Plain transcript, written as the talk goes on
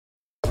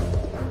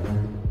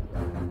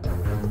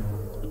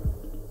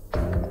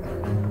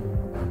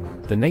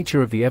the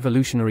nature of the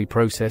evolutionary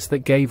process that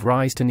gave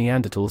rise to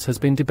Neanderthals has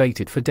been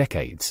debated for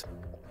decades.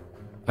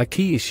 A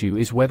key issue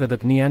is whether the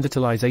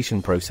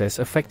neandertalization process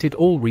affected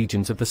all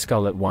regions of the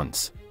skull at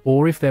once,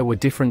 or if there were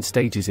different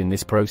stages in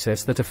this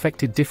process that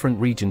affected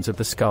different regions of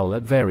the skull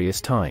at various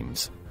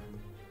times.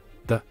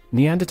 The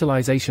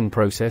neandertalization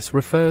process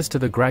refers to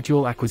the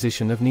gradual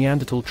acquisition of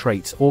Neanderthal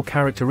traits or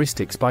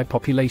characteristics by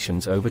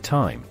populations over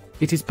time.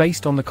 It is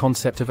based on the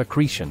concept of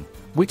accretion,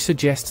 which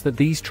suggests that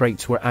these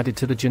traits were added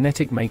to the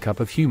genetic makeup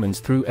of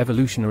humans through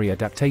evolutionary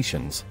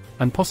adaptations,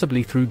 and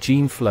possibly through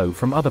gene flow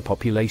from other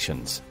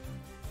populations.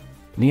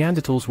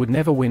 Neanderthals would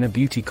never win a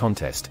beauty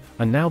contest,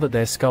 and now that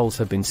their skulls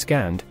have been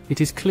scanned,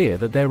 it is clear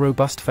that their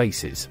robust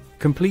faces,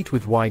 complete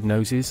with wide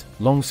noses,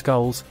 long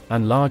skulls,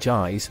 and large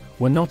eyes,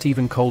 were not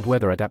even cold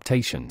weather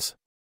adaptations.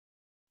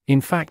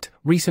 In fact,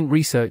 recent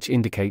research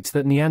indicates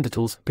that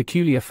Neanderthals'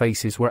 peculiar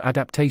faces were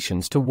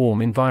adaptations to warm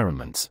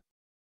environments.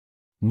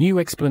 New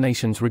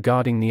explanations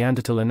regarding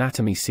Neanderthal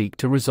anatomy seek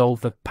to resolve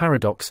the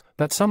paradox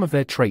that some of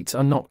their traits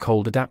are not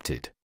cold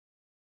adapted.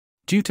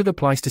 Due to the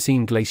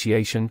Pleistocene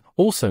glaciation,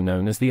 also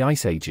known as the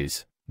Ice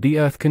Ages, the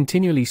Earth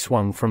continually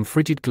swung from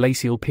frigid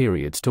glacial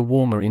periods to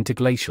warmer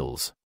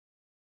interglacials.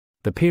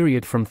 The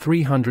period from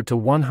 300 to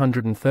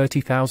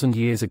 130,000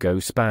 years ago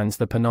spans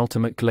the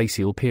penultimate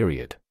glacial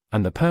period,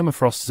 and the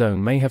permafrost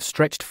zone may have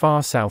stretched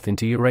far south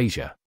into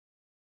Eurasia.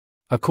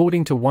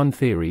 According to one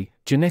theory,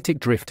 genetic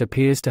drift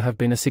appears to have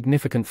been a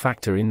significant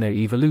factor in their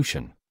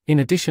evolution, in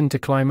addition to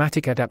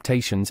climatic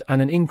adaptations and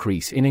an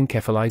increase in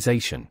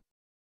encephalization.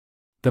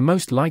 The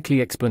most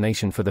likely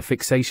explanation for the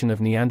fixation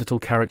of Neanderthal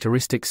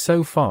characteristics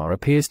so far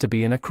appears to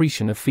be an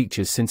accretion of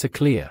features, since a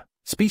clear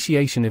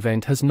speciation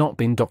event has not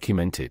been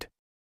documented.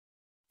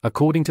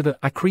 According to the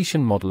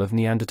accretion model of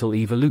Neanderthal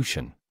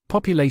evolution,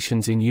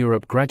 populations in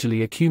Europe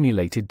gradually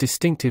accumulated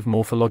distinctive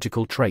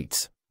morphological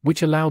traits,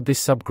 which allowed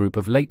this subgroup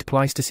of late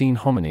Pleistocene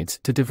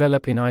hominids to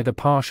develop in either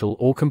partial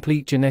or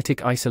complete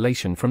genetic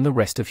isolation from the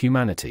rest of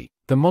humanity.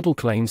 The model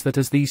claims that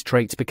as these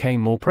traits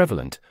became more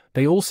prevalent,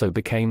 they also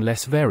became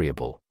less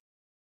variable.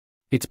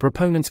 Its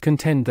proponents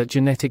contend that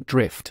genetic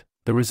drift,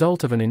 the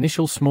result of an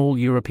initial small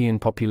European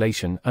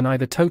population, and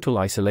either total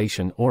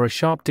isolation or a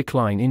sharp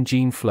decline in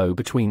gene flow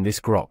between this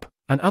group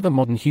and other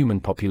modern human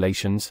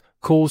populations,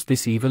 caused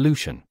this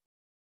evolution.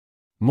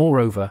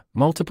 Moreover,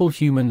 multiple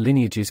human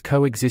lineages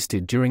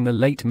coexisted during the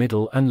late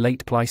Middle and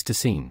late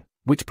Pleistocene,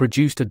 which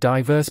produced a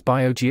diverse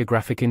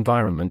biogeographic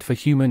environment for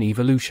human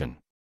evolution.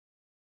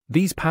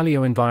 These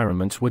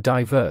paleo-environments were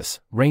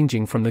diverse,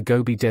 ranging from the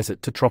Gobi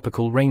Desert to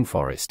tropical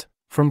rainforest,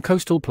 from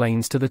coastal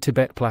plains to the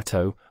Tibet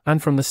Plateau, and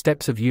from the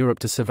steppes of Europe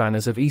to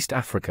savannas of East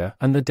Africa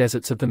and the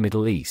deserts of the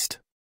Middle East.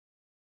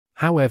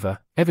 However,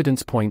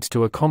 evidence points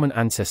to a common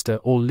ancestor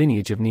or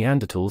lineage of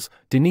Neanderthals,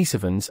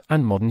 Denisovans,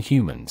 and modern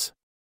humans.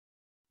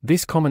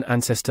 This common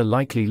ancestor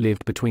likely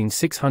lived between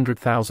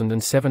 600,000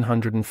 and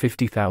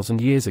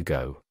 750,000 years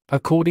ago,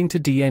 according to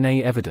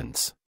DNA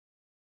evidence.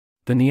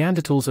 The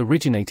Neanderthals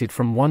originated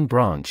from one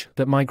branch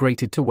that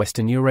migrated to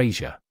Western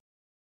Eurasia.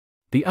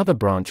 The other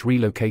branch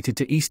relocated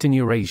to Eastern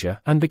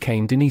Eurasia and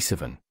became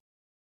Denisovan.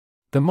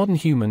 The modern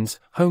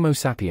humans, Homo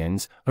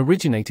sapiens,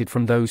 originated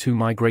from those who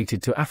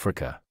migrated to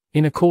Africa,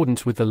 in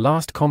accordance with the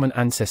last common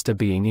ancestor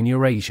being in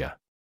Eurasia.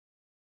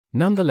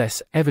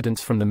 Nonetheless,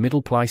 evidence from the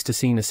Middle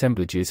Pleistocene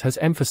assemblages has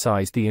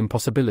emphasized the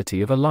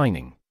impossibility of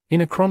aligning,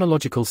 in a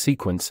chronological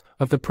sequence,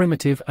 of the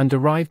primitive and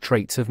derived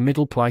traits of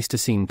Middle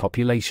Pleistocene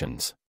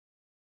populations.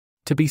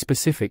 To be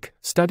specific,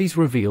 studies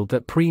revealed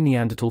that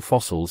pre-Neanderthal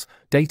fossils,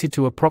 dated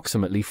to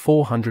approximately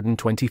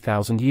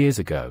 420,000 years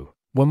ago,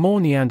 were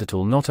more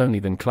Neanderthal not only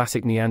than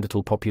classic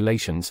Neanderthal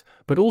populations,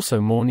 but also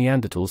more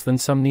Neanderthals than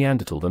some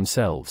Neanderthal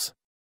themselves.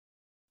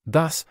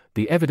 Thus,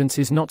 the evidence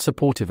is not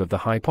supportive of the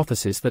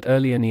hypothesis that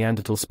earlier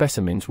Neanderthal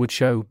specimens would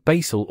show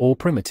basal or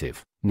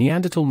primitive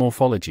Neanderthal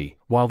morphology,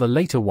 while the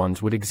later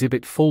ones would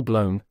exhibit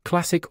full-blown,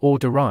 classic or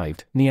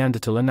derived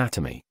Neanderthal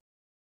anatomy.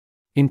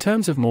 In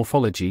terms of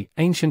morphology,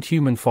 ancient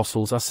human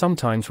fossils are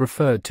sometimes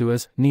referred to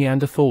as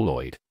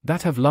Neanderthaloid,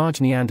 that have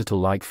large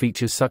Neanderthal-like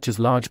features such as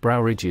large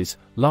brow ridges,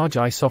 large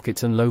eye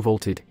sockets and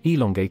low-vaulted,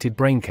 elongated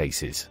brain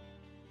cases.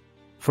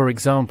 For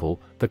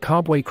example, the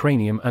Kabwe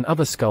cranium and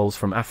other skulls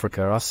from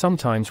Africa are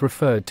sometimes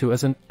referred to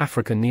as an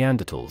African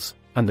Neanderthals,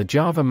 and the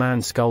Java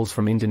man skulls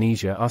from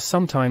Indonesia are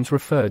sometimes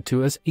referred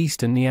to as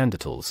Eastern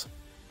Neanderthals.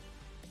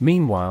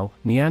 Meanwhile,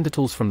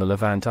 Neanderthals from the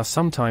Levant are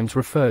sometimes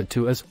referred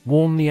to as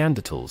warm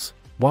Neanderthals,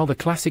 while the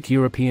classic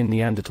European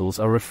Neanderthals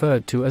are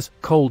referred to as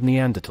cold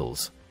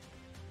Neanderthals.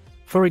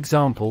 For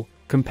example,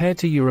 compared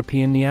to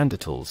European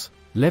Neanderthals,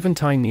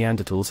 Levantine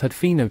Neanderthals had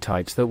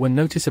phenotypes that were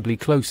noticeably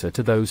closer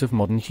to those of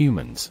modern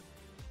humans.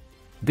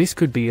 This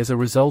could be as a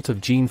result of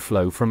gene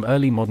flow from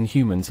early modern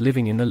humans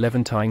living in the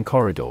Levantine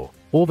corridor,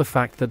 or the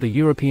fact that the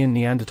European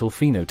Neanderthal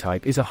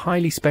phenotype is a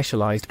highly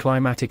specialized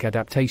climatic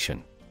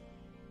adaptation.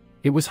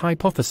 It was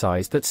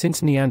hypothesized that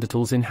since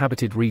Neanderthals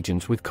inhabited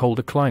regions with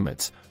colder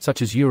climates,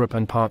 such as Europe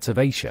and parts of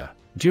Asia,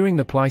 during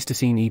the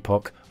Pleistocene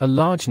epoch, a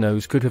large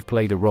nose could have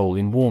played a role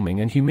in warming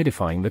and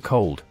humidifying the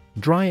cold,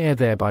 dry air,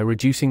 thereby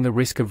reducing the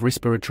risk of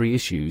respiratory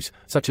issues,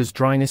 such as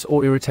dryness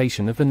or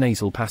irritation of the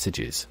nasal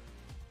passages.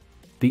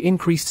 The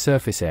increased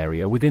surface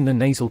area within the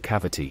nasal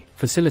cavity,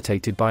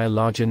 facilitated by a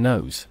larger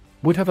nose,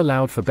 would have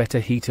allowed for better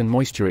heat and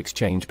moisture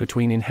exchange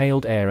between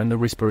inhaled air and the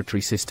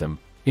respiratory system,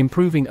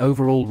 improving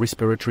overall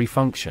respiratory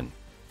function.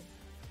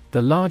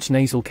 The large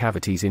nasal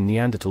cavities in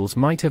Neanderthals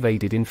might have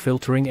aided in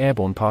filtering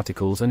airborne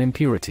particles and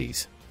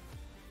impurities.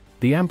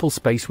 The ample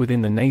space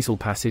within the nasal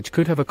passage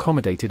could have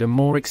accommodated a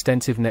more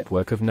extensive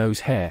network of nose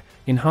hair,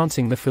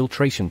 enhancing the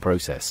filtration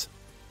process.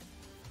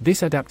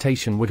 This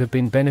adaptation would have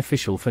been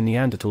beneficial for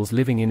Neanderthals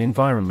living in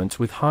environments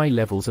with high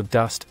levels of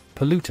dust,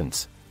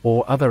 pollutants,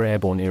 or other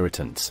airborne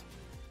irritants.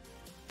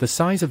 The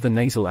size of the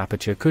nasal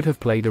aperture could have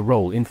played a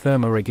role in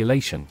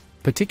thermoregulation,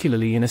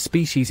 particularly in a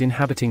species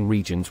inhabiting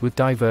regions with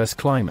diverse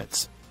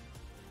climates.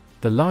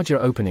 The larger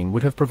opening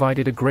would have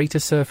provided a greater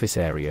surface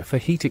area for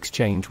heat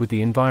exchange with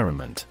the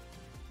environment.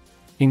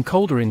 In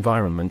colder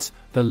environments,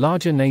 the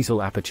larger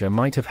nasal aperture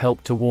might have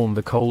helped to warm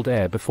the cold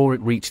air before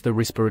it reached the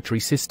respiratory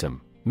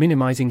system,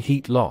 minimizing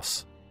heat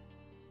loss.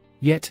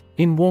 Yet,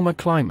 in warmer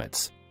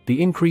climates,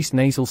 the increased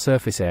nasal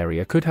surface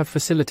area could have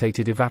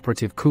facilitated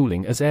evaporative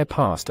cooling as air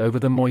passed over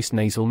the moist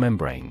nasal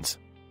membranes.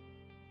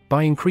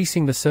 By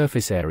increasing the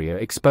surface area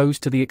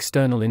exposed to the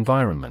external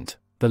environment,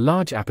 the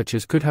large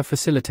apertures could have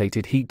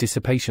facilitated heat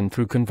dissipation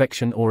through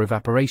convection or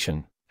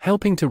evaporation,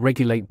 helping to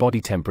regulate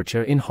body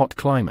temperature in hot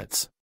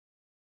climates.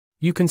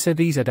 You can see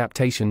these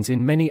adaptations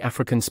in many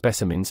African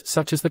specimens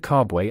such as the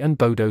Kabwe and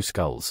Bodo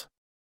skulls.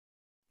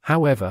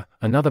 However,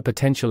 another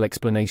potential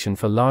explanation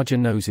for larger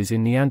noses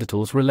in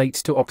Neanderthals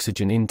relates to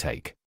oxygen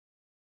intake.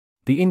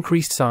 The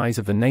increased size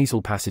of the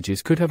nasal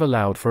passages could have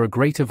allowed for a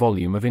greater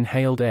volume of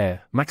inhaled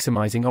air,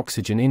 maximizing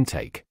oxygen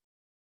intake.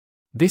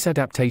 This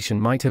adaptation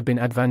might have been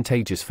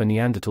advantageous for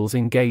Neanderthals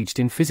engaged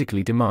in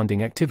physically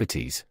demanding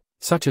activities,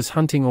 such as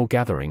hunting or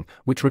gathering,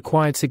 which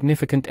required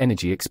significant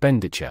energy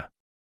expenditure.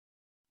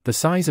 The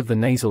size of the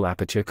nasal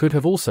aperture could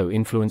have also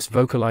influenced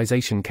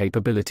vocalization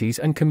capabilities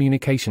and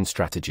communication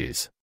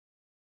strategies.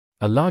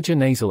 A larger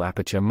nasal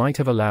aperture might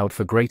have allowed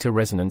for greater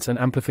resonance and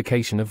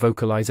amplification of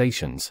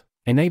vocalizations,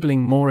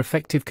 enabling more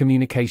effective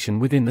communication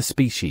within the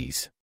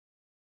species.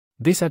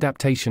 This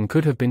adaptation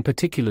could have been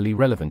particularly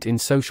relevant in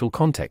social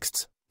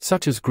contexts,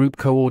 such as group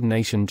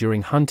coordination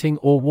during hunting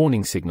or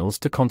warning signals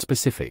to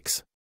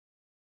conspecifics.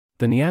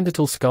 The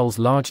Neanderthal skull's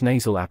large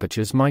nasal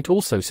apertures might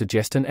also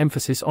suggest an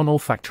emphasis on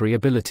olfactory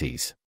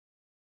abilities.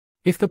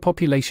 If the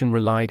population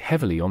relied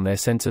heavily on their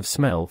sense of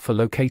smell for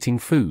locating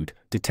food,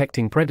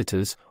 detecting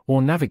predators,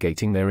 or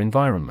navigating their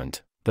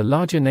environment, the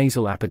larger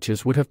nasal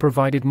apertures would have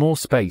provided more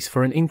space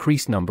for an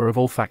increased number of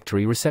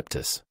olfactory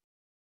receptors.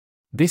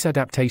 This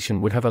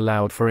adaptation would have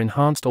allowed for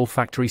enhanced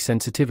olfactory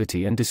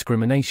sensitivity and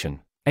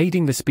discrimination,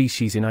 aiding the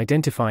species in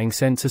identifying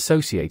scents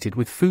associated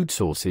with food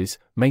sources,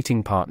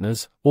 mating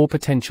partners, or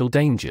potential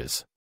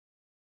dangers.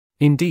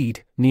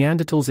 Indeed,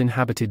 Neanderthals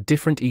inhabited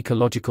different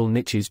ecological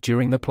niches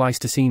during the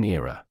Pleistocene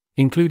era,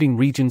 including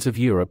regions of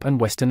Europe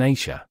and Western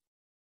Asia.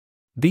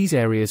 These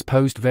areas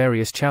posed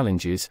various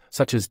challenges,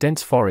 such as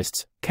dense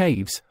forests,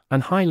 caves,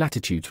 and high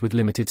latitudes with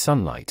limited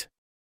sunlight.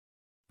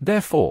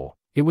 Therefore,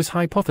 it was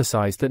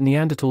hypothesized that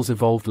Neanderthals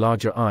evolved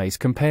larger eyes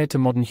compared to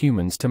modern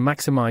humans to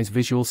maximize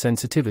visual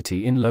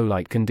sensitivity in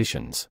low-light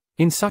conditions.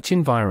 In such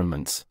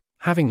environments,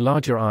 having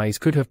larger eyes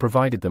could have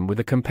provided them with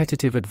a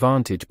competitive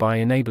advantage by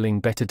enabling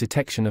better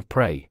detection of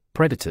prey,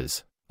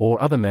 predators, or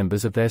other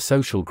members of their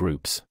social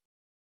groups.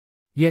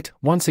 Yet,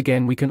 once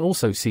again we can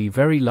also see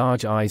very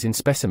large eyes in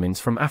specimens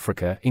from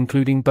Africa,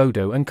 including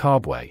Bodo and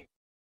Kabwe.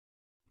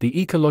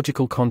 The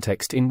ecological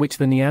context in which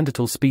the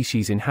Neanderthal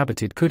species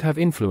inhabited could have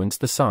influenced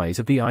the size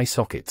of the eye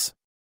sockets.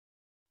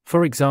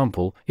 For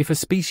example, if a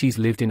species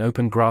lived in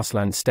open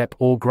grassland steppe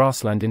or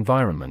grassland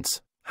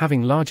environments,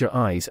 having larger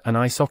eyes and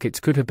eye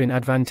sockets could have been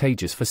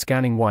advantageous for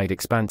scanning wide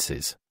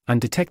expanses, and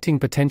detecting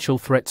potential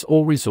threats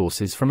or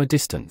resources from a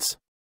distance.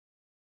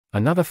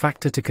 Another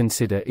factor to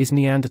consider is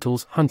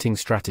Neanderthals' hunting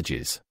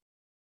strategies.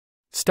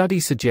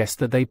 Studies suggest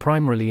that they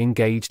primarily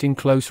engaged in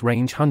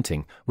close-range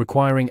hunting,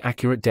 requiring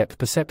accurate depth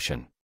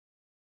perception.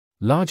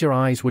 Larger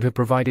eyes would have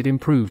provided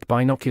improved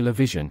binocular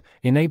vision,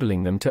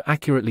 enabling them to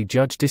accurately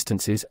judge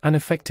distances and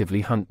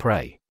effectively hunt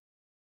prey.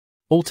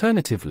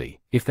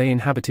 Alternatively, if they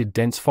inhabited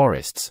dense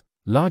forests,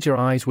 larger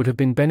eyes would have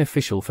been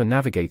beneficial for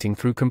navigating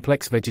through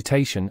complex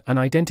vegetation and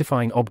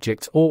identifying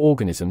objects or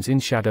organisms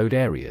in shadowed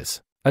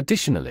areas.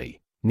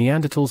 Additionally,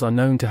 Neanderthals are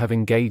known to have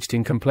engaged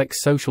in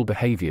complex social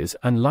behaviors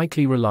and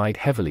likely relied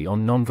heavily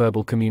on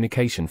nonverbal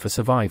communication for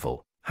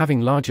survival.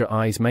 Having larger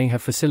eyes may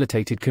have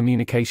facilitated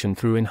communication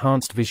through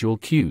enhanced visual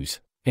cues,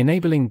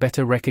 enabling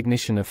better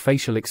recognition of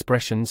facial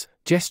expressions,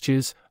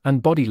 gestures,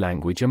 and body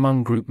language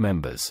among group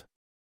members.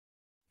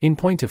 In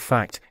point of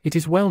fact, it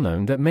is well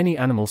known that many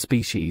animal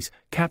species,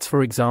 cats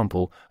for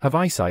example, have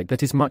eyesight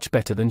that is much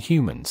better than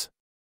humans.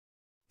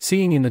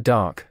 Seeing in the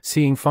dark,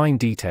 seeing fine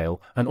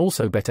detail, and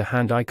also better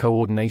hand-eye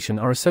coordination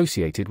are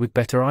associated with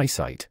better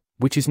eyesight,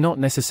 which is not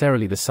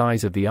necessarily the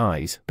size of the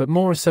eyes but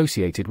more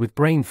associated with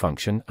brain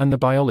function and the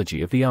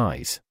biology of the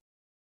eyes.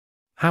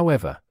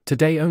 However,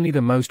 today only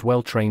the most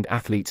well-trained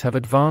athletes have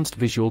advanced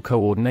visual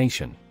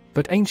coordination,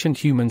 but ancient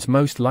humans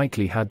most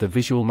likely had the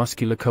visual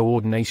muscular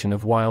coordination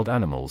of wild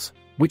animals,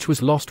 which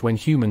was lost when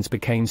humans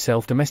became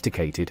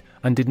self-domesticated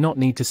and did not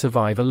need to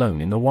survive alone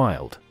in the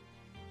wild.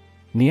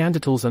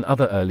 Neanderthals and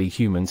other early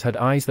humans had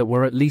eyes that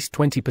were at least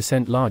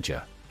 20%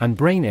 larger, and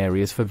brain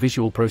areas for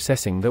visual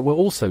processing that were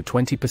also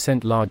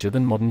 20% larger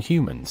than modern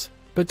humans,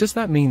 but does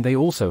that mean they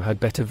also had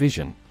better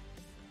vision?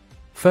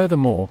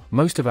 Furthermore,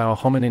 most of our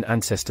hominin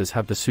ancestors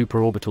have the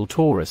supraorbital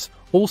torus,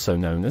 also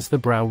known as the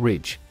brow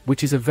ridge,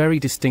 which is a very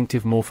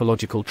distinctive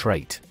morphological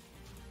trait.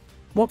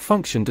 What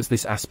function does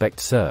this aspect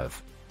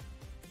serve?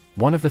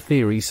 One of the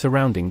theories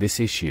surrounding this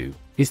issue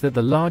is that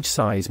the large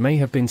size may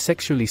have been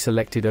sexually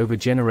selected over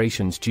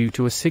generations due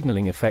to a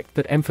signaling effect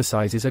that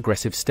emphasizes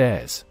aggressive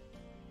stares.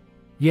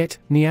 Yet,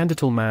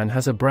 Neanderthal man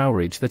has a brow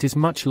ridge that is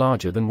much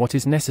larger than what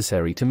is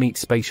necessary to meet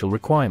spatial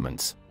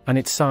requirements, and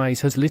its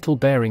size has little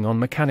bearing on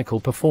mechanical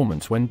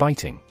performance when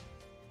biting.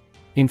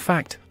 In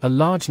fact, a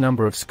large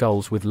number of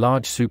skulls with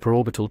large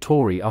supraorbital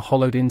tori are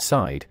hollowed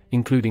inside,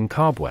 including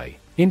Carbway,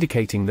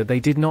 indicating that they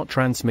did not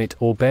transmit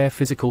or bear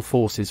physical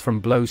forces from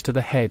blows to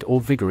the head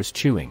or vigorous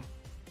chewing.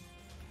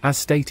 As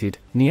stated,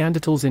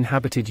 Neanderthals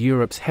inhabited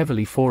Europe's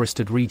heavily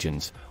forested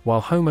regions,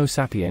 while Homo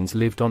sapiens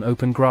lived on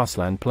open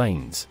grassland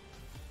plains.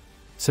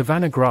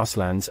 Savanna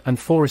grasslands and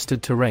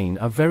forested terrain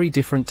are very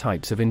different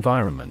types of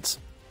environments.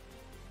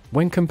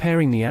 When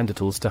comparing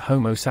Neanderthals to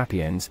Homo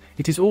sapiens,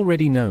 it is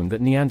already known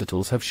that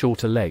Neanderthals have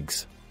shorter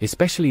legs,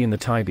 especially in the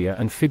tibia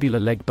and fibula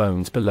leg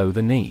bones below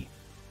the knee.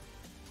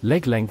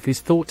 Leg length is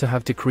thought to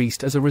have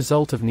decreased as a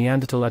result of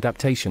Neanderthal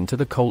adaptation to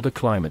the colder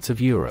climates of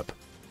Europe.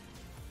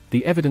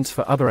 The evidence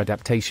for other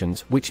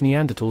adaptations which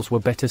Neanderthals were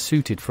better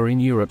suited for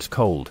in Europe's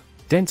cold,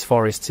 dense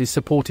forests is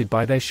supported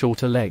by their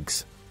shorter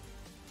legs.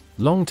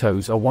 Long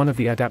toes are one of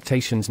the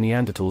adaptations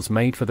Neanderthals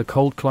made for the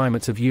cold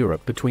climates of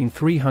Europe between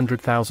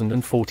 300,000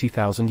 and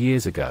 40,000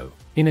 years ago.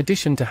 In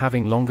addition to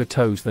having longer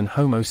toes than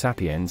Homo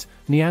sapiens,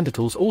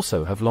 Neanderthals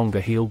also have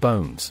longer heel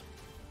bones.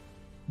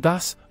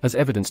 Thus, as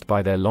evidenced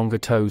by their longer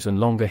toes and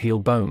longer heel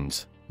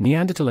bones,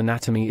 Neanderthal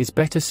anatomy is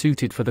better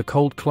suited for the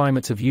cold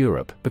climates of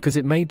Europe because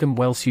it made them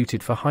well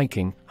suited for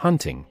hiking,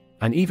 hunting,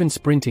 and even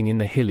sprinting in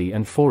the hilly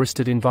and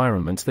forested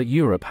environments that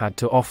Europe had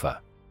to offer.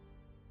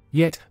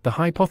 Yet, the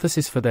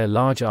hypothesis for their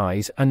large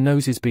eyes and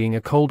noses being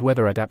a cold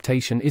weather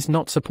adaptation is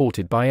not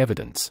supported by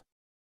evidence.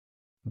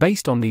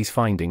 Based on these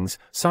findings,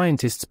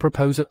 scientists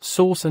propose a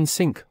source and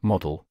sink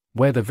model,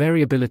 where the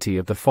variability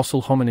of the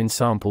fossil hominin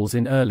samples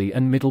in early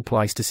and middle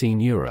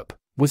Pleistocene Europe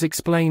was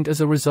explained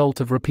as a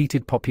result of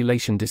repeated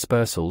population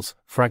dispersals,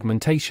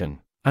 fragmentation,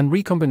 and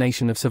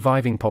recombination of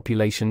surviving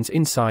populations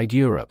inside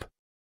Europe.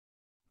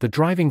 The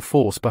driving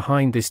force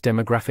behind this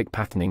demographic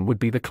patterning would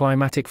be the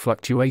climatic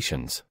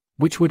fluctuations,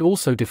 which would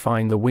also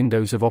define the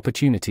windows of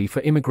opportunity for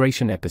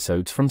immigration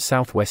episodes from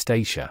Southwest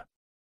Asia.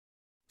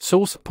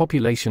 Source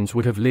populations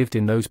would have lived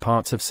in those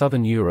parts of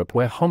southern Europe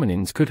where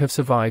hominins could have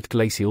survived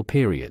glacial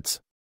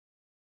periods.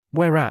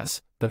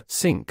 Whereas, the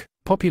sink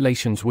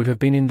populations would have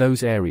been in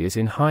those areas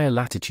in higher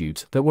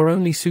latitudes that were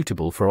only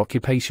suitable for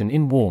occupation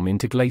in warm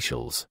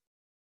interglacials.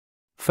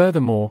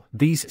 Furthermore,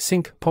 these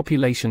sink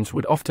populations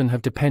would often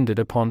have depended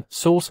upon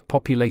source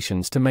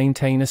populations to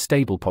maintain a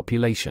stable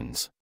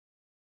populations.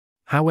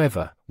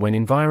 However, when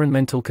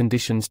environmental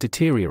conditions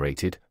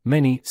deteriorated,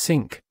 many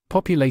sink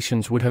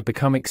populations would have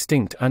become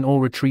extinct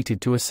and/or retreated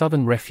to a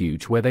southern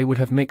refuge where they would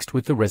have mixed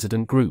with the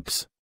resident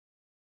groups.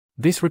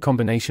 This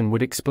recombination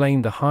would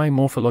explain the high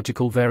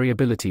morphological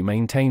variability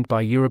maintained by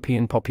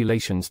European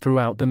populations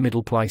throughout the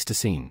Middle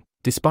Pleistocene,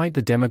 despite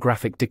the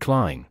demographic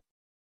decline.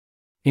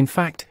 In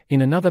fact,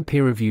 in another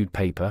peer-reviewed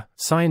paper,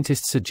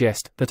 scientists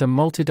suggest that a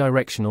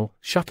multidirectional,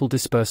 shuttle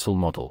dispersal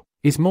model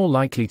is more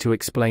likely to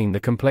explain the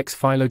complex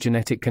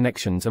phylogenetic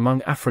connections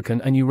among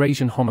African and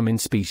Eurasian hominin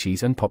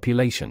species and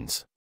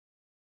populations.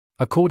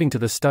 According to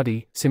the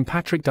study,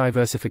 sympatric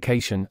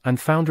diversification and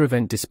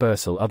founder-event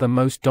dispersal are the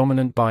most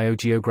dominant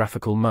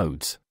biogeographical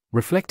modes,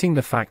 reflecting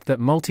the fact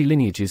that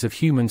multi-lineages of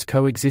humans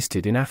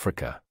coexisted in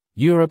Africa,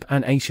 Europe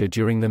and Asia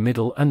during the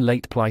Middle and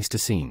Late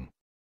Pleistocene.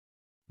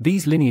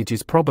 These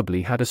lineages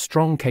probably had a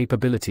strong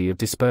capability of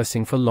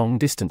dispersing for long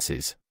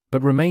distances,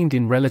 but remained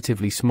in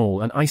relatively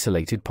small and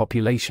isolated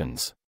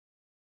populations.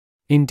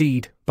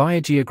 Indeed,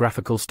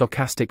 biogeographical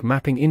stochastic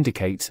mapping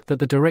indicates that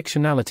the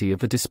directionality of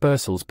the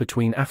dispersals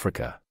between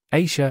Africa,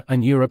 Asia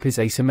and Europe is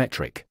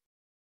asymmetric.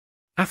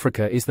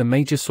 Africa is the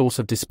major source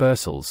of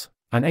dispersals,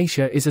 and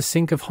Asia is a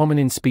sink of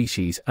hominin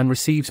species and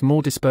receives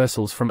more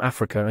dispersals from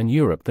Africa and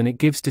Europe than it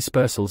gives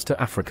dispersals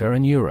to Africa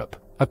and Europe,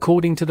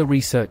 according to the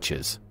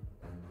researchers.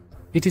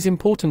 It is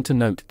important to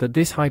note that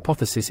this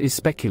hypothesis is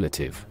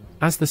speculative,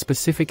 as the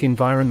specific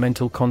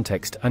environmental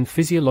context and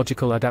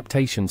physiological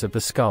adaptations of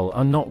the skull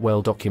are not well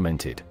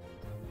documented.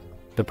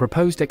 The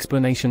proposed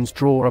explanations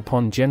draw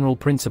upon general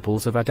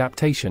principles of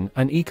adaptation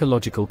and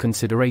ecological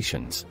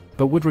considerations,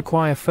 but would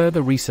require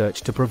further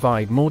research to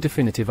provide more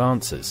definitive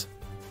answers.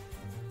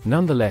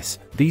 Nonetheless,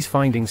 these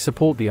findings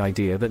support the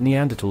idea that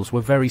Neanderthals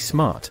were very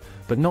smart,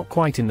 but not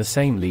quite in the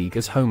same league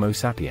as Homo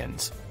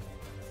sapiens.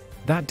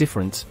 That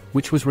difference,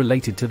 which was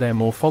related to their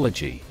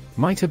morphology,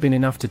 might have been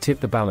enough to tip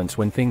the balance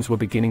when things were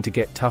beginning to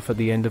get tough at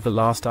the end of the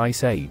last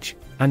ice age,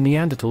 and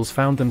Neanderthals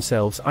found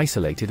themselves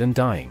isolated and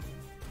dying.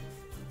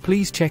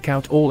 Please check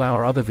out all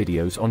our other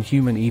videos on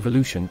human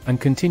evolution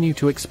and continue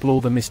to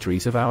explore the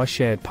mysteries of our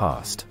shared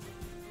past.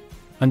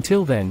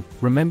 Until then,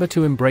 remember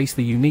to embrace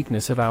the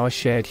uniqueness of our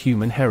shared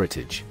human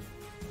heritage.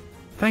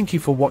 Thank you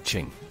for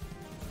watching.